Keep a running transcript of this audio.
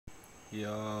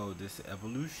Yo, this is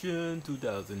Evolution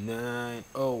 2009.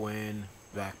 Owen,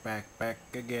 back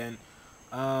again.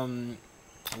 Um,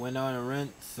 went on to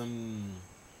rent some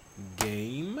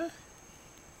game,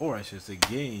 or I should say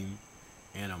game,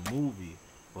 and a movie.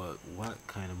 But what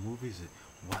kind of movie is it?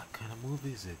 What kind of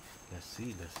movie is it? Let's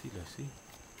see.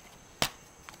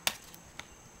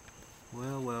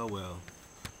 Well.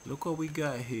 Look what we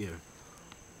got here.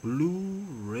 Blue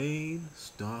Rain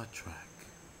Star Trek.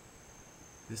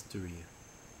 History.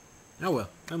 Oh well,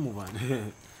 let's move on.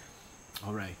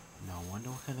 Alright, now I wonder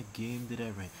what kind of game did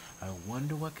I rent. I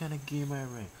wonder what kind of game I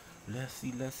rent. Let's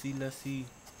see.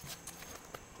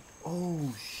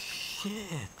 Oh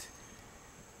shit!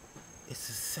 It's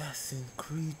Assassin's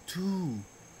Creed 2.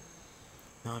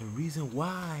 Now the reason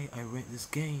why I rent this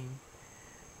game,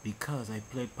 because I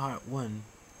played part 1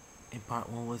 and part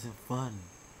 1 wasn't fun.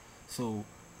 So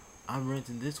I'm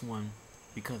renting this one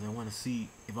because I want to see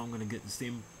if I'm gonna get the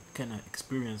same kind of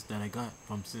experience that I got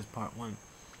from since part 1.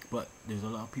 But there's a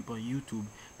lot of people on YouTube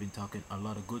been talking a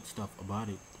lot of good stuff about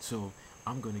it, so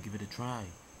I'm gonna give it a try.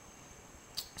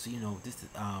 So this is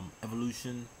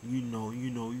Evolution. You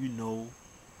know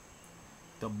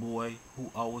the boy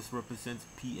who always represents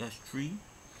PS3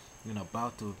 and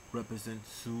about to represent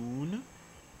soon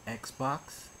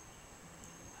Xbox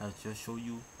has just show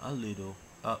you a little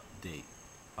update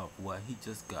of what he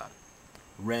just got.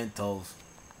 Rentals.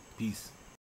 Peace.